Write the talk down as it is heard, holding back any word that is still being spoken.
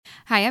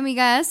Hi,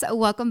 amigas.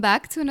 Welcome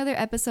back to another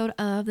episode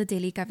of the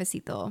Daily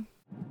Cafecito.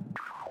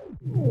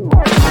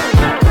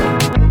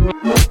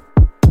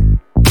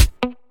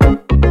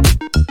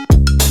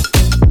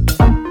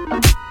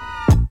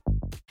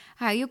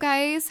 Hi, you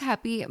guys.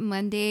 Happy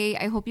Monday.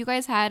 I hope you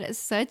guys had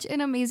such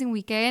an amazing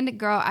weekend.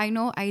 Girl, I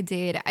know I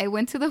did. I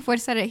went to the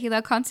Fuerza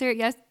Regida concert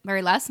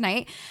last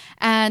night,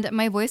 and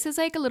my voice is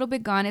like a little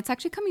bit gone. It's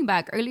actually coming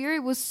back. Earlier,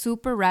 it was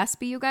super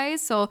raspy, you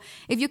guys. So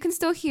if you can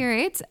still hear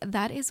it,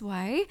 that is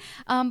why.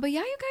 But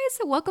yeah, you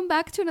guys, welcome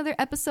back to another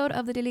episode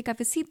of the Daily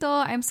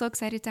Cafecito. I'm so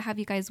excited to have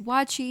you guys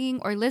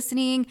watching or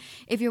listening.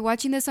 If you're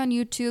watching this on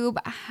YouTube,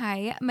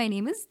 hi, my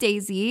name is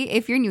Daisy.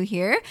 If you're new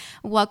here,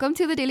 welcome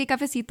to the Daily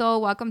Cafecito.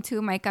 Welcome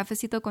to my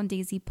Cafecito con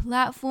Daisy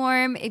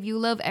platform. If you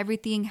love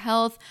everything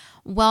health,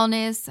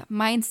 wellness,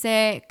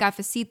 mindset,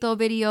 cafecito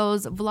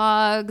videos,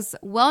 vlogs,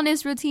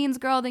 wellness routines,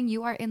 girl, then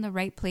you are in the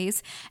right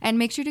place. And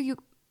make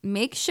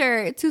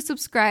sure to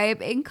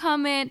subscribe and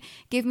comment.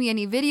 Give me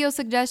any video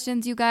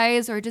suggestions, you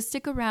guys, or just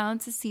stick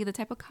around to see the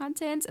type of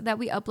content that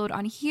we upload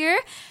on here.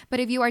 But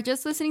if you are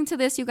just listening to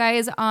this, you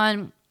guys,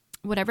 on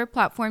whatever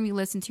platform you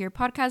listen to your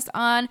podcast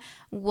on,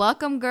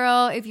 welcome,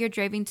 girl. If you're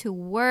driving to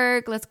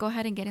work, let's go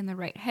ahead and get in the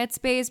right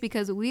headspace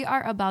because we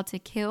are about to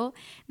kill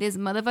this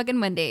motherfucking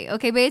Monday.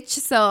 Okay, bitch?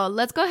 So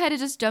let's go ahead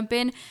and just jump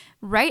in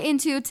right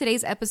into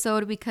today's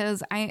episode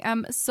because I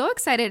am so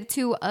excited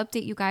to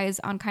update you guys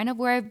on kind of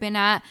where I've been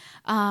at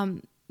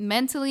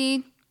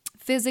mentally,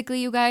 physically,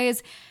 you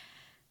guys.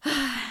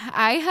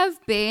 I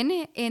have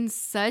been in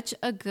such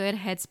a good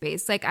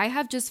headspace. Like, I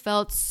have just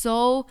felt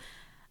so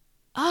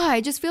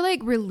I just feel like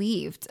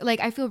relieved.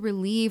 Like, I feel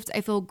relieved. I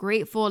feel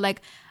grateful.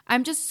 Like,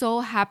 I'm just so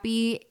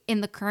happy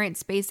in the current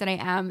space that I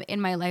am in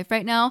my life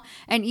right now.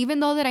 And even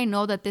though that I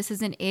know that this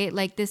isn't it,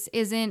 like, this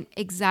isn't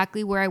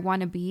exactly where I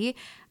want to be,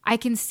 I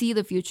can see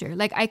the future.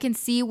 Like, I can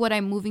see what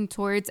I'm moving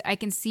towards. I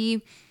can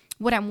see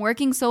what I'm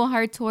working so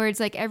hard towards.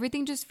 Like,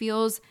 everything just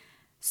feels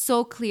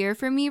so clear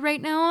for me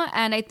right now.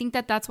 And I think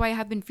that that's why I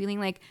have been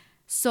feeling like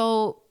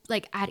so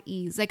like at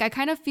ease. Like, I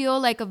kind of feel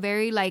like a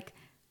very like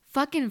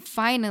fucking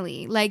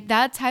finally, like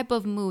that type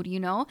of mood, you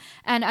know?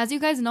 And as you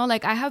guys know,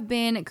 like, I have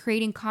been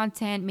creating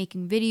content,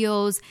 making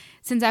videos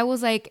since I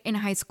was like in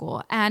high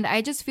school. And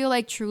I just feel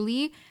like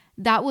truly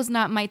that was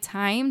not my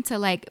time to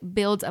like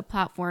build a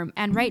platform.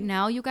 And right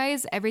now, you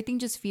guys, everything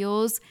just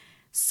feels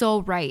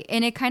so right.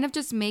 And it kind of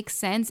just makes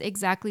sense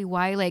exactly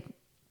why, like,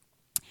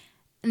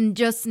 and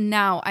just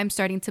now I'm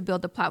starting to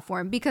build the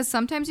platform because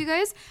sometimes, you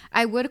guys,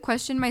 I would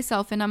question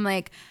myself and I'm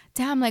like,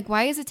 damn, like,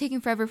 why is it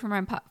taking forever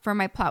for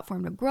my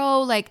platform to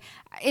grow? Like,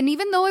 and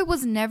even though it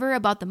was never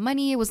about the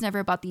money, it was never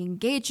about the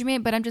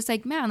engagement, but I'm just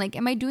like, man, like,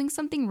 am I doing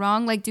something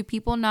wrong? Like, do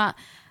people not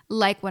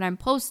like what I'm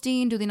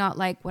posting? Do they not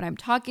like what I'm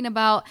talking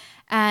about?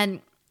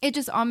 And it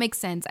just all makes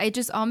sense. It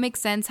just all makes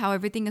sense how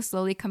everything is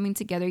slowly coming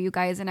together, you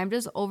guys. And I'm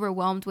just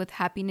overwhelmed with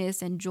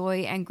happiness and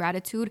joy and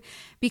gratitude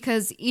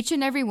because each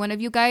and every one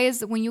of you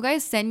guys, when you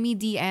guys send me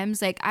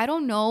DMs, like, I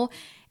don't know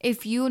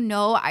if you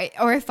know,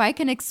 or if I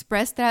can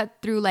express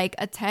that through like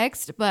a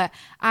text, but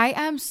I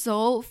am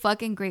so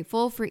fucking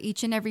grateful for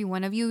each and every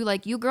one of you.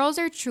 Like, you girls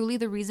are truly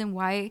the reason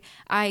why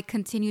I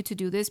continue to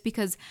do this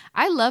because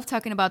I love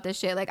talking about this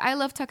shit. Like, I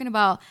love talking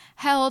about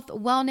health,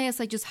 wellness,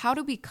 like just how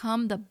to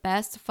become the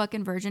best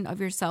fucking version of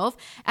yourself.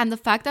 And the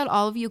fact that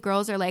all of you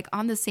girls are like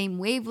on the same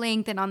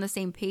wavelength and on the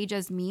same page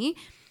as me,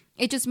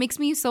 it just makes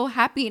me so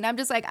happy. And I'm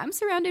just like, I'm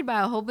surrounded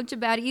by a whole bunch of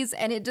baddies.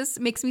 And it just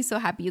makes me so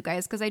happy, you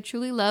guys, because I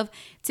truly love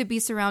to be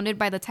surrounded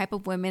by the type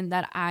of women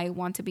that I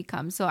want to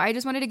become. So I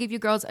just wanted to give you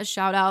girls a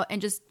shout out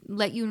and just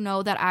let you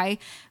know that I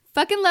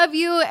fucking love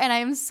you. And I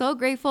am so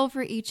grateful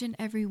for each and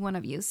every one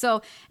of you.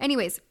 So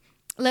anyways,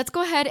 let's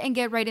go ahead and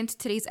get right into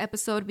today's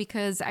episode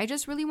because I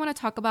just really want to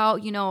talk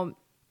about, you know,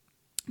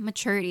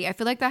 maturity. I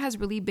feel like that has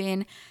really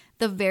been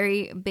the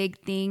very big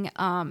thing,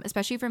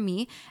 especially for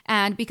me.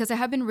 And because I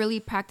have been really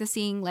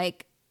practicing,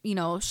 like, you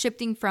know,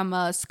 shifting from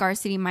a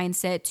scarcity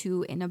mindset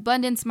to an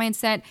abundance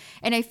mindset.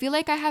 And I feel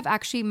like I have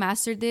actually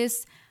mastered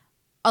this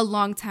a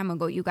long time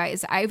ago, you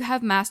guys. I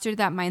have mastered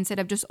that mindset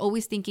of just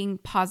always thinking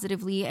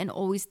positively and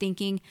always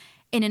thinking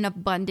in an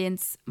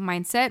abundance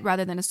mindset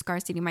rather than a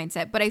scarcity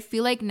mindset. But I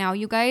feel like now,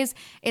 you guys,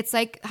 it's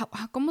like,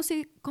 ¿cómo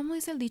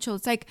es el dicho?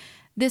 It's like,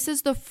 this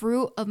is the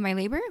fruit of my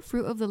labor,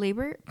 fruit of the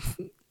labor.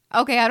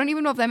 Okay, I don't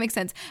even know if that makes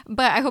sense,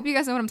 but I hope you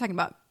guys know what I'm talking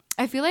about.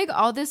 I feel like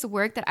all this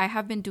work that I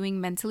have been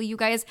doing mentally, you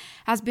guys,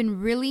 has been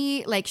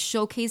really like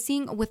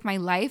showcasing with my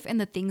life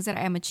and the things that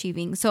I am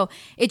achieving. So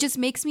it just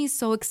makes me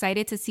so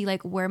excited to see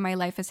like where my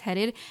life is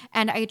headed.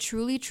 And I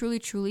truly, truly,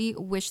 truly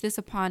wish this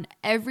upon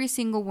every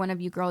single one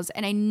of you girls.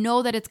 And I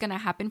know that it's going to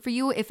happen for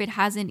you if it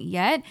hasn't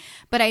yet.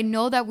 But I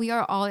know that we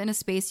are all in a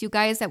space, you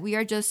guys, that we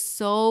are just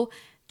so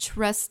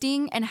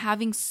trusting and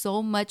having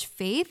so much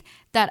faith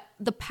that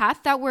the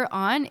path that we're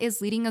on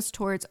is leading us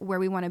towards where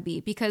we want to be.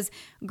 Because,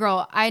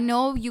 girl, I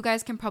know you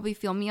guys can probably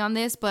feel me on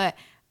this, but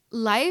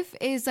life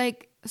is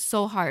like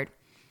so hard.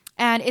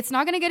 And it's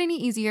not going to get any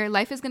easier.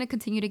 Life is going to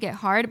continue to get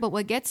hard. But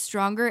what gets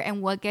stronger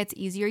and what gets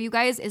easier, you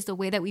guys, is the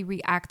way that we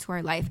react to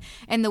our life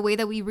and the way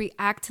that we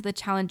react to the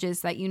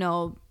challenges that, you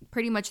know,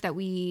 pretty much that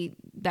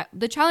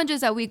the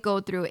challenges that we go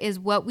through is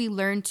what we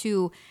learn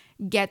to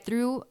get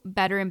through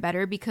better and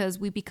better, because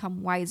we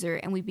become wiser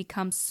and we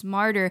become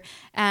smarter,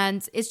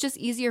 and it's just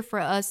easier for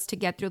us to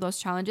get through those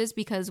challenges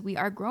because we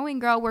are growing,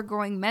 girl. We're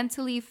growing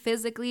mentally,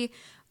 physically.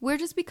 We're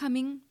just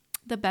becoming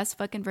the best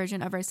fucking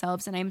version of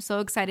ourselves, and I'm so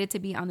excited to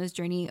be on this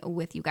journey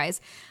with you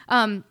guys.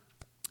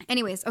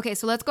 Anyways, okay,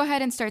 so let's go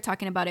ahead and start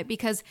talking about it,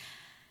 because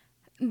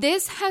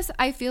this has,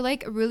 I feel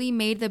like, really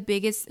made the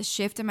biggest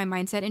shift in my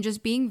mindset and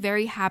just being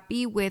very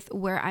happy with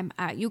where I'm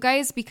at, you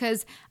guys,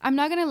 because I'm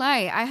not gonna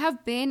lie, I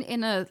have been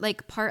in a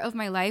part of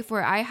my life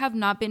where I have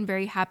not been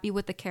very happy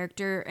with the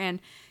character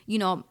and,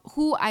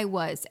 who I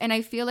was. And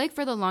I feel like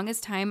for the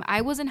longest time,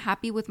 I wasn't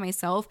happy with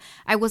myself.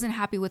 I wasn't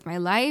happy with my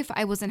life.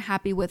 I wasn't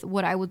happy with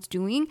what I was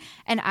doing.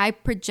 And I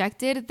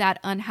projected that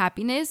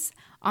unhappiness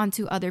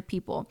onto other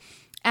people.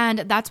 And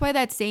that's why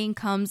that saying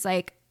comes,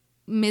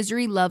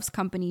 misery loves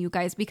company, you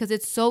guys, because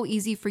it's so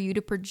easy for you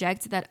to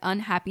project that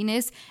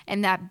unhappiness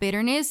and that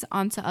bitterness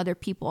onto other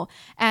people.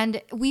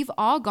 And we've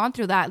all gone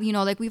through that,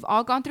 we've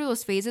all gone through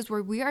those phases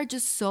where we are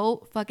just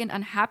so fucking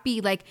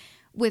unhappy,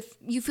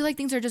 you feel like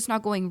things are just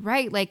not going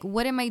right.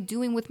 What am I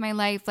doing with my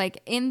life?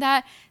 In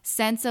that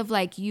sense of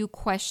you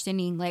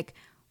questioning,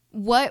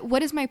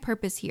 what is my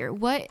purpose here?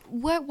 Why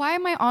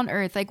am I on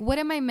earth? What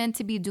am I meant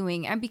to be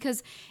doing? And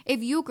because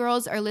if you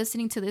girls are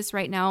listening to this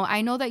right now,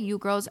 I know that you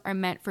girls are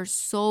meant for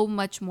so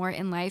much more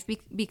in life,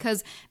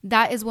 because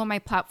that is what my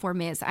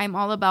platform is. I'm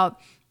all about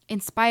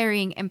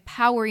inspiring,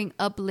 empowering,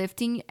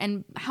 uplifting,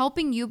 and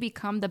helping you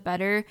become the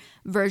better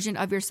version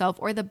of yourself,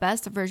 or the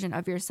best version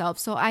of yourself.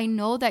 So I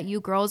know that you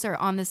girls are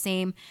on the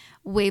same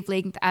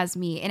wavelength as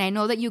me. And I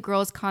know that you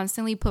girls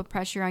constantly put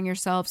pressure on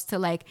yourselves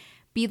to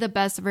be the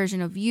best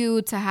version of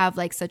you, to have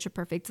such a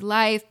perfect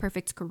life,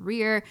 perfect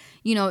career,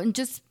 and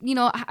just,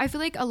 I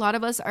feel like a lot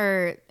of us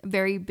are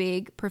very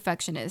big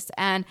perfectionists.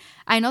 And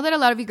I know that a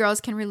lot of you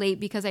girls can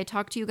relate, because I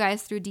talk to you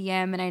guys through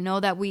DM, and I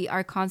know that we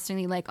are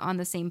constantly on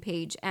the same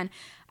page. And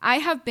I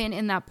have been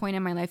in that point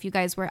in my life, you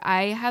guys, where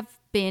I have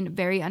been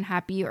very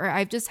unhappy, or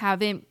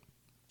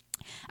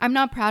I'm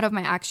not proud of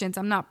my actions.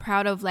 I'm not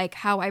proud of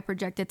how I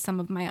projected some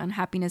of my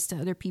unhappiness to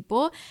other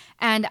people.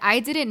 And I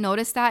didn't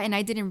notice that, and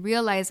I didn't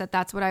realize that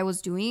that's what I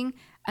was doing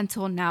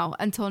until now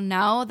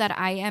that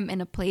I am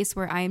in a place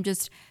where I am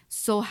just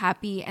so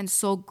happy and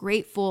so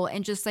grateful,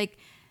 and just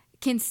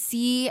can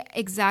see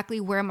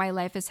exactly where my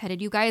life is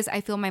headed. You guys,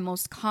 I feel my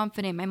most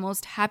confident, my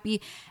most happy.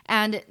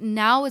 And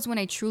now is when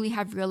I truly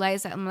have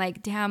realized that I'm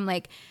damn,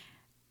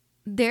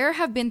 there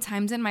have been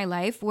times in my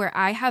life where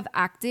I have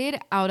acted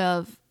out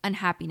of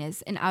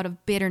unhappiness and out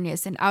of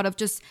bitterness and out of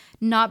just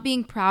not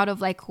being proud of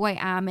who I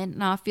am and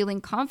not feeling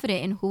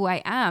confident in who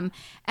I am.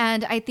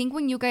 And I think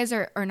when you guys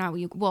are not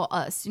you, well,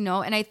 us, and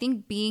I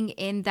think being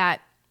in that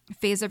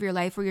phase of your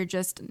life where you're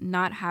just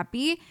not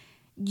happy,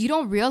 you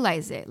don't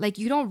realize it.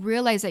 You don't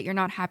realize that you're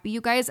not happy,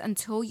 you guys,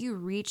 until you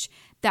reach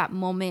that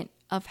moment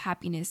of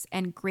happiness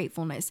and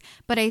gratefulness.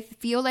 But I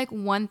feel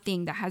one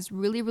thing that has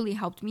really, really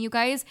helped me, you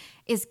guys,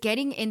 is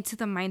getting into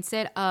the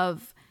mindset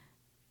of,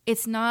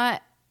 it's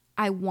not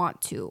I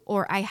want to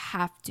or I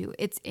have to.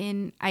 It's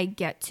in I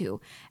get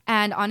to.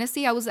 And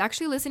honestly, I was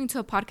actually listening to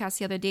a podcast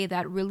the other day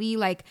that really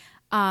hold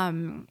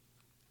on,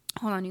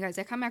 you guys,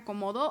 déjame me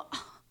acomodo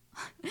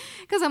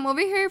because I'm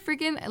over here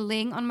freaking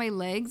laying on my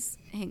legs.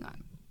 Hang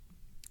on.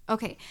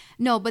 Okay.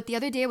 No, but the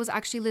other day I was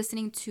actually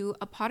listening to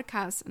a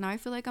podcast. Now I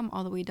feel like I'm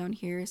all the way down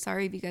here.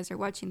 Sorry if you guys are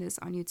watching this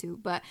on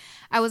YouTube, but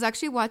I was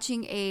actually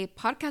watching a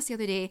podcast the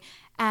other day,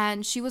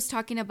 and she was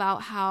talking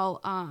about how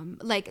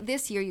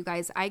this year, you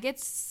guys, I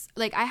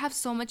have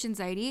so much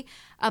anxiety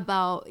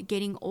about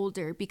getting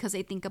older, because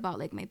I think about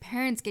my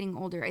parents getting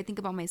older. I think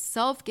about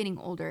myself getting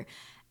older.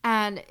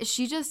 And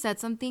she just said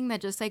something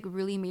that just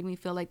really made me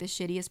feel like the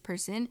shittiest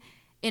person,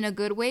 in a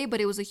good way, but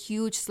it was a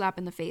huge slap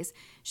in the face.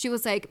 She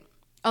was like,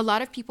 a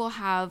lot of people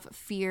have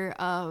fear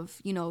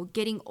of,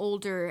 getting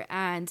older,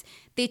 and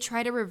they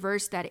try to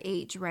reverse that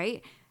age,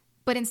 right?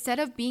 But instead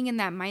of being in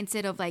that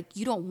mindset of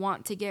you don't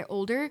want to get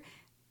older,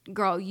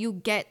 girl, you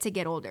get to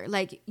get older.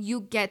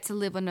 You get to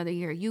live another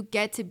year. You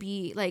get to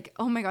be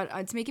oh my God,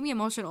 it's making me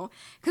emotional,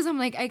 because I'm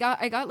I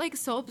got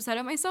so upset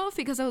at myself,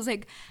 because I was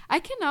I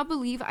cannot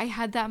believe I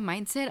had that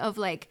mindset of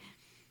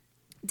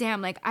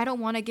damn, I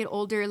don't want to get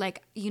older.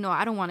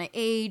 I don't want to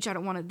age. I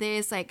don't want to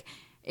this.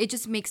 It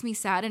just makes me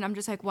sad. And I'm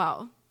just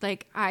wow,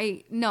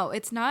 no,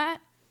 it's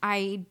not,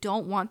 I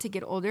don't want to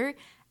get older.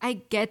 I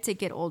get to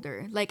get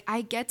older.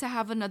 I get to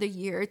have another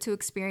year to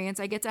experience.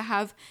 I get to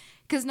have,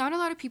 because not a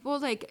lot of people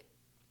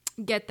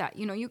get that,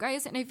 you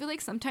guys. And I feel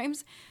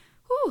sometimes,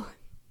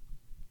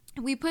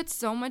 we put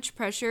so much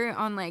pressure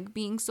on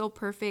being so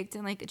perfect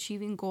and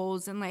achieving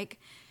goals and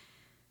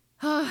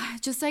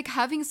just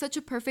having such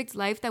a perfect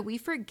life, that we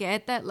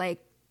forget that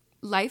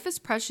life is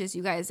precious,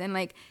 you guys.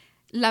 And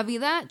la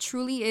vida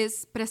truly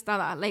is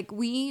prestada.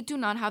 We do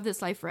not have this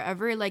life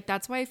forever.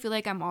 That's why I feel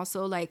I'm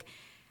also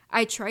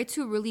I try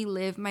to really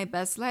live my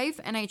best life,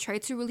 and I try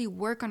to really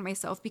work on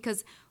myself,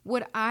 because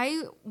what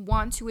I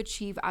want to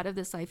achieve out of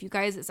this life, you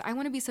guys, is I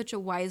want to be such a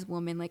wise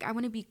woman. Like, I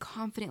want to be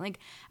confident. Like,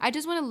 I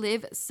just want to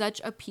live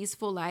such a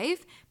peaceful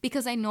life,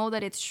 because I know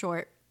that it's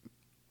short.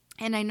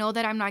 And I know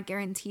that I'm not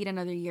guaranteed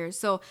another year.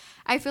 So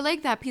I feel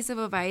like that piece of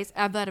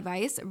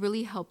advice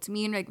really helped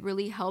me, and like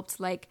really helped,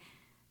 like,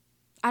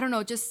 I don't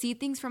know, just see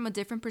things from a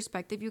different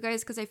perspective, you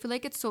guys, because I feel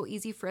like it's so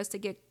easy for us to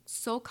get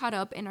so caught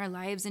up in our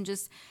lives and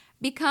just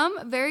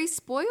become very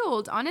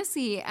spoiled,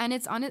 honestly. And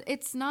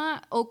it's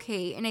not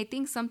okay. And I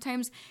think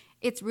sometimes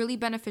it's really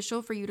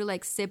beneficial for you to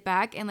like sit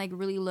back and like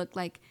really look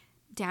like,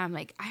 damn,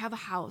 like I have a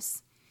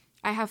house.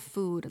 I have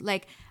food.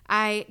 Like,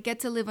 I get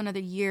to live another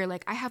year.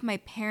 Like, I have my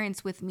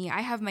parents with me. I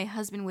have my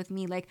husband with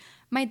me. Like,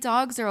 my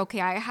dogs are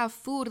okay. I have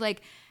food.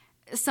 Like,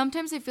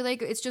 sometimes I feel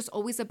like it's just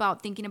always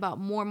about thinking about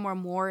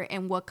more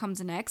and what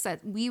comes next,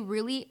 that we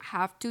really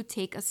have to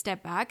take a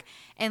step back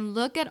and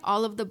look at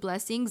all of the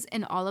blessings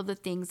and all of the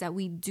things that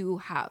we do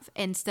have,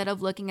 instead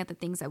of looking at the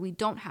things that we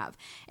don't have.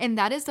 And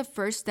that is the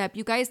first step,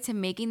 you guys, to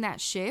making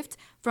that shift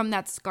from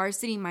that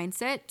scarcity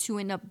mindset to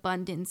an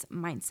abundance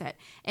mindset.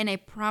 And I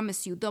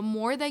promise you, the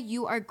more that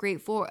you are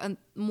grateful, and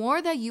the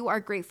more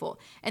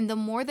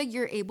that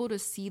you're able to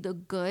see the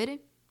good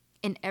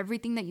in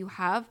everything that you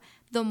have,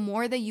 the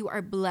more that you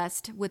are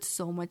blessed with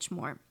so much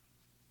more.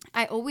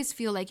 I always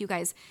feel like, you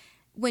guys,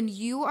 when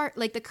you are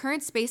like the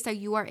current space that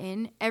you are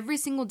in, every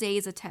single day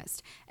is a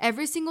test.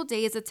 Every single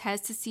day is a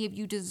test to see if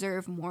you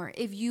deserve more,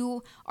 if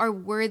you are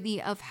worthy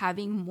of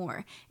having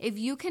more. If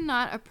you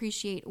cannot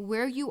appreciate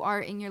where you are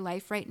in your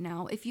life right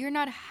now, if you're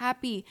not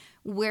happy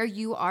where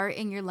you are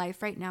in your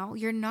life right now,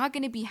 you're not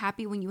going to be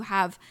happy when you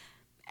have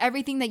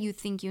everything that you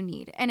think you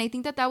need. And I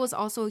think that was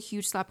also a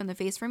huge slap in the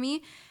face for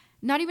me.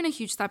 Not even a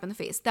huge slap in the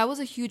face. That was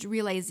a huge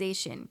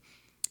realization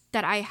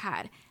that I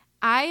had.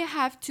 You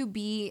have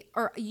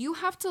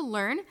to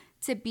learn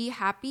to be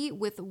happy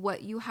with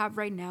what you have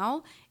right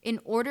now in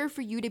order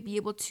for you to be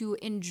able to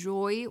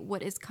enjoy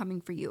what is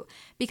coming for you.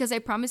 Because I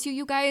promise you,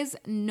 you guys,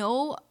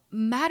 no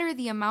matter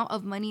the amount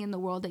of money in the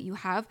world that you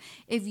have,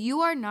 if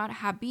you are not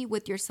happy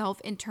with yourself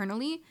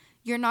internally,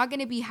 you're not going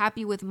to be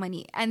happy with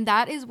money. And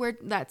that is where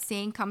that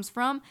saying comes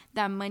from,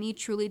 that money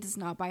truly does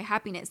not buy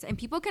happiness. And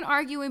people can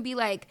argue and be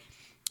like,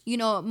 you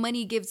know,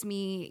 money gives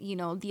me, you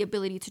know, the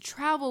ability to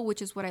travel,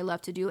 which is what I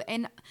love to do.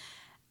 And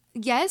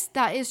yes,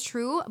 that is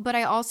true. But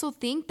I also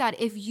think that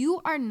if you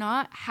are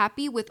not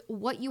happy with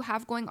what you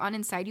have going on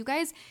inside, you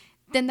guys,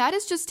 then that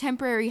is just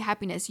temporary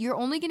happiness. You're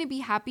only going to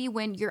be happy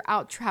when you're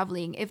out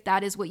traveling, if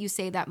that is what you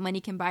say that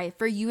money can buy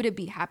for you to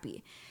be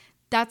happy.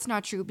 That's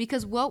not true,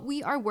 because what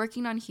we are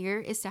working on here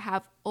is to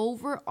have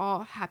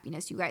overall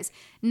happiness, you guys.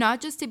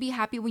 Not just to be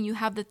happy when you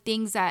have the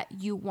things that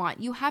you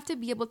want. You have to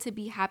be able to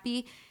be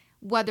happy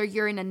whether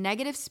you're in a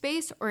negative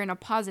space or in a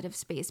positive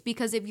space.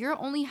 Because if you're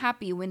only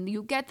happy when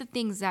you get the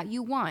things that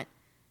you want,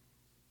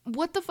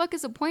 what the fuck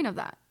is the point of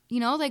that? You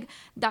know, like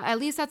that, at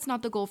least that's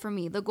not the goal for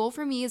me. The goal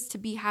for me is to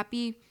be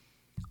happy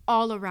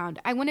all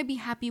around. I want to be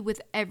happy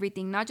with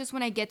everything, not just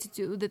when I get to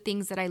do the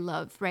things that I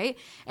love, right?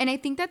 And I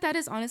think that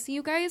is honestly,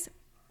 you guys,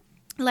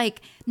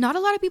 like, not a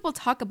lot of people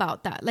talk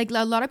about that. Like,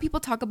 a lot of people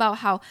talk about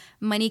how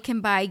money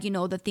can buy, you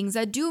know, the things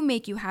that do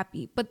make you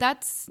happy. But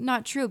that's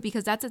not true,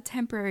 because that's a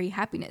temporary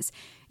happiness.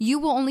 You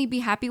will only be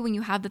happy when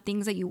you have the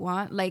things that you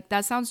want. Like,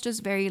 that sounds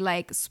just very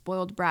like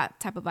spoiled brat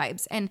type of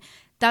vibes. And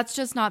that's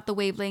just not the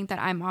wavelength that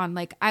I'm on.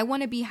 Like, I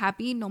want to be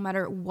happy no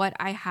matter what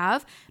I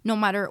have, no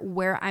matter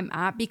where I'm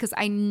at, because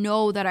I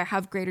know that I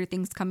have greater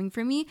things coming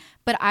for me.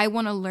 But I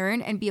want to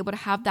learn and be able to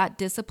have that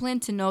discipline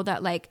to know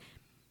that, like,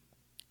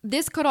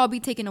 this could all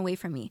be taken away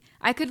from me.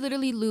 I could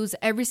literally lose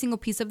every single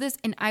piece of this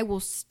and I will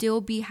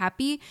still be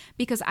happy,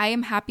 because I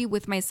am happy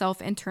with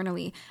myself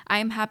internally. I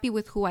am happy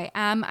with who I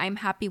am. I'm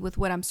happy with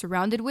what I'm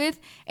surrounded with.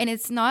 And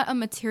it's not a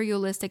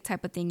materialistic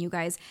type of thing, you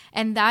guys.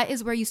 And that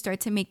is where you start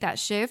to make that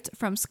shift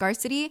from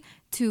scarcity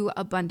to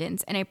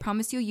abundance. And I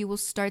promise you, you will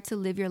start to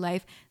live your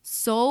life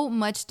so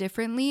much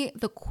differently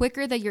the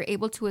quicker that you're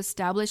able to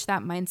establish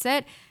that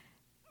mindset,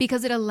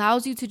 because it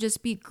allows you to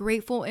just be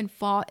grateful and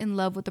fall in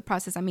love with the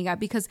process, amiga,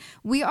 because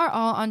we are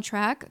all on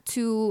track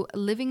to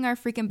living our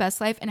freaking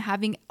best life and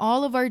having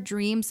all of our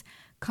dreams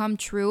come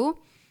true.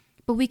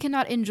 But we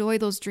cannot enjoy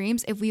those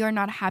dreams if we are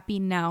not happy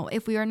now,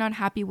 if we are not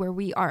happy where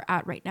we are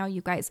at right now, you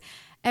guys.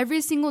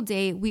 Every single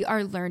day we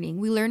are learning.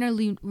 We learn a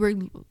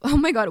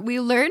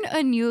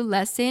new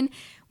lesson.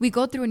 We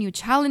go through a new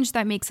challenge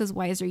that makes us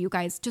wiser, you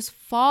guys. Just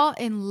fall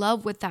in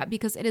love with that,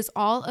 because it is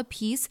all a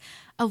piece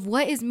of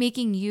what is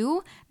making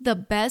you the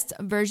best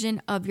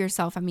version of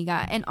yourself,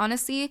 amiga. And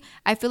honestly,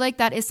 I feel like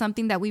that is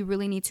something that we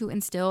really need to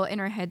instill in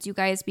our heads, you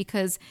guys,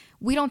 because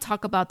we don't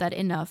talk about that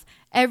enough.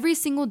 Every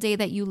single day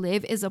that you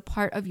live is a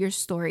part of your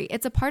story.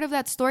 It's a part of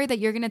that story that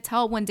you're going to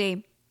tell one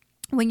day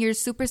when you're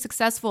super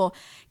successful.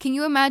 Can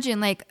you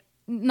imagine, like,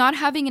 not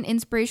having an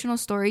inspirational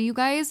story, you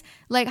guys?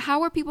 Like,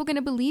 how are people going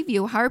to believe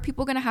you? How are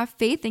people going to have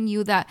faith in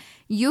you that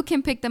you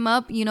can pick them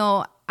up, you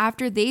know,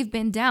 after they've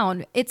been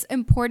down. It's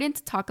important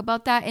to talk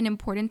about that and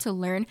important to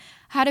learn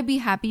how to be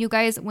happy, you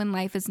guys, when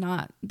life is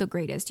not the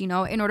greatest, in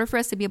order for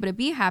us to be able to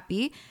be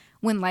happy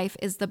when life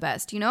is the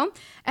best,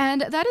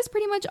 And that is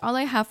pretty much all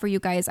I have for you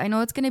guys. I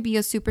know it's going to be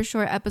a super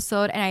short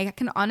episode and I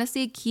can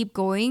honestly keep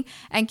going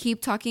and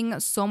keep talking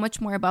so much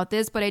more about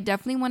this, but I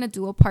definitely want to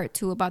do a part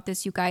 2 about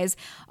this, you guys.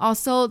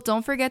 Also,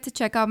 don't forget to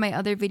check out my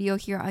other video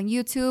here on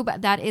YouTube.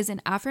 That is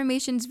an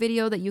affirmations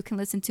video that you can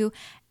listen to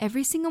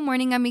every single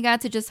morning, amiga,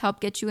 to just help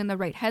get you in the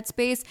right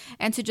headspace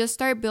and to just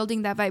start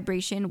building that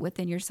vibration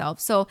within yourself.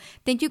 So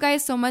thank you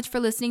guys so much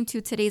for listening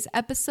to today's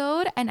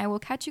episode, and I will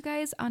catch you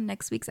guys on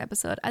next week's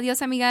episode.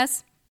 Adios, amigas.